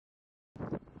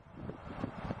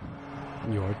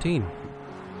You're a teen.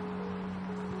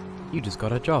 You just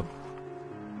got a job.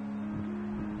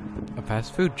 A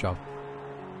fast food job.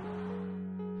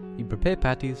 You prepare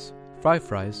patties, fry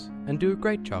fries, and do a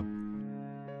great job.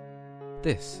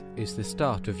 This is the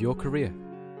start of your career.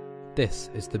 This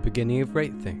is the beginning of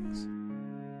great things.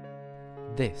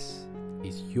 This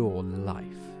is your life.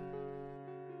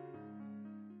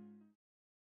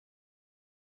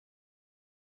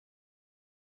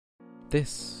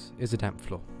 This is a damp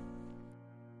floor.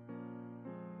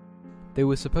 There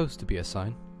was supposed to be a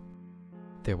sign.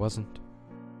 There wasn't.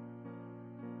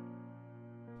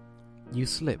 You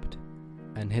slipped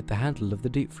and hit the handle of the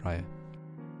deep fryer.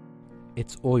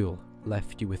 Its oil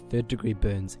left you with third-degree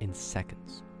burns in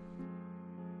seconds.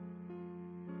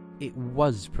 It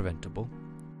was preventable.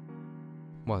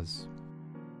 Was.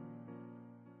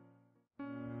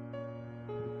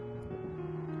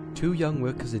 2 young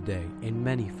workers a day in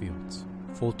many fields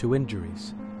fall to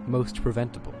injuries, most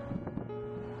preventable.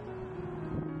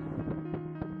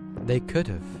 They could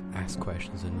have asked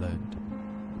questions and learned.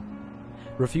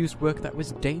 Refused work that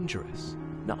was dangerous,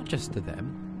 not just to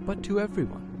them, but to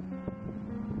everyone.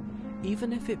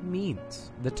 Even if it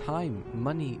means the time,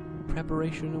 money,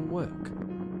 preparation and work.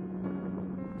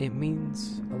 It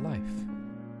means a life.